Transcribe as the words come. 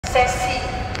Saxxy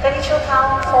 32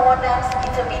 count forward dance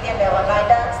intermediate level line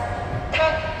dance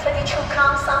tag 32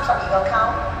 count32個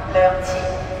count 兩次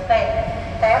嚟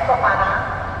第一個慢啊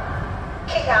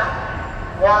kick 啊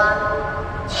 1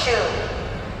 2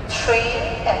 3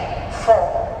 and 4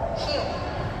 heel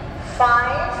 5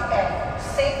 and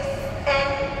 6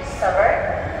 and 7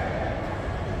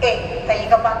 8第二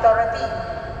個八到啦啲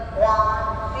 1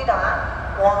呢度啊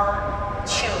 1 2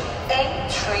 and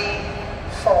 3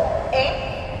 4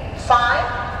 8 5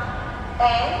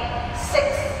 and 6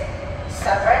 7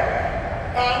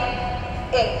 and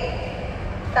 8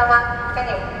得嗎？跟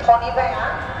住 pony back 啊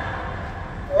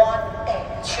 1 and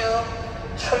 2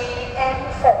 3 and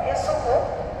 4一縮股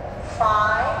5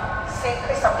 6佢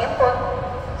10點半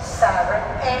7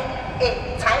 and 8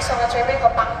踩上去最尾個8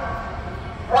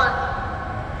 1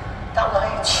搭落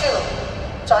去2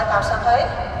再搭上去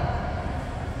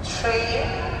3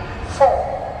 4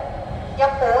一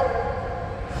半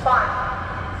5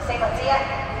四分之一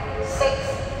6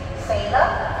 4啦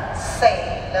4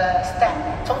啦 step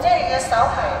總之你嘅手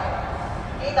係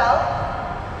呢度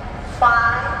5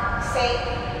 6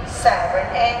 7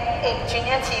 and 8轉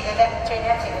一次嘅啫轉一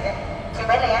次嘅啫轉俾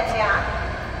你一次啊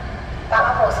搭一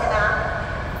步先啊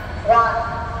1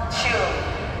 2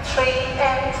 3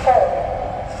 and 4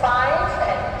 5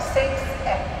 and 6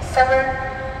 and 7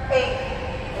 8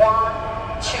 1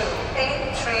 2 and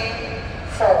 3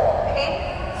 4 and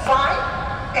 5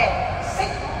 and 6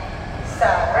 7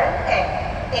 and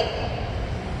 8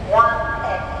 1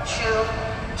 and 2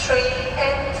 3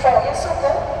 and 4一縮股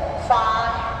5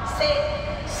 6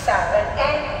 7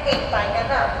 and 8ไปกัน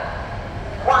นะ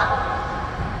1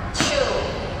 2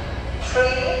 3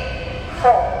 4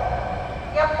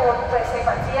一半對四分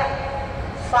之一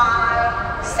5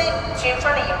 6轉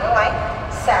翻嚟原本位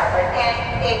7 and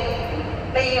 8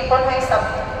你原本喺10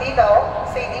呢度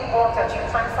4點半就轉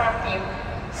翻3點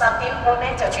10點半咧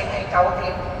就轉去9點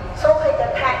所以佢嘅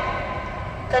tag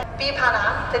嘅 B part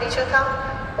啊32 count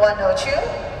 102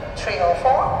 304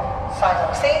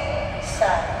 506 7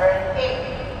 8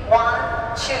 1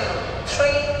 2 3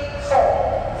 4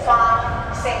 5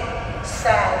 6 7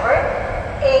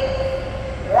 8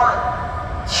 1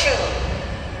 2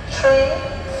 3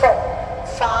 4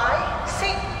 5 6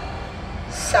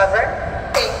 7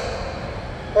 8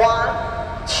 1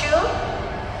 2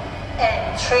 and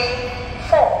 3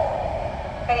 4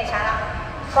跟住踩啦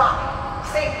5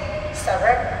 6 7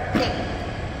 8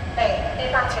嚟呢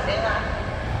班前面啊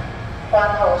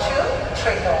102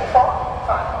 304 5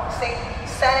 6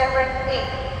 7 8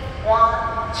 1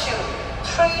 2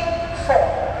 3 4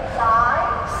 5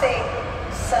 6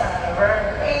 7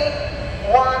 8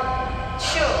 1 2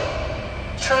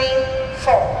 3 4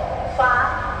 5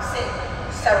 6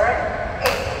 7 8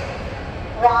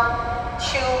 1 2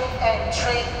 and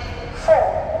 3 4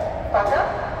講得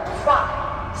5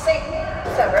 6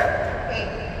 7 8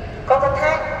嗰個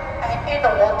tag 係 end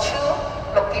of wall 2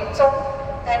 6點鐘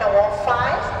end of wall 5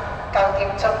 9點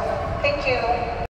鐘 thank you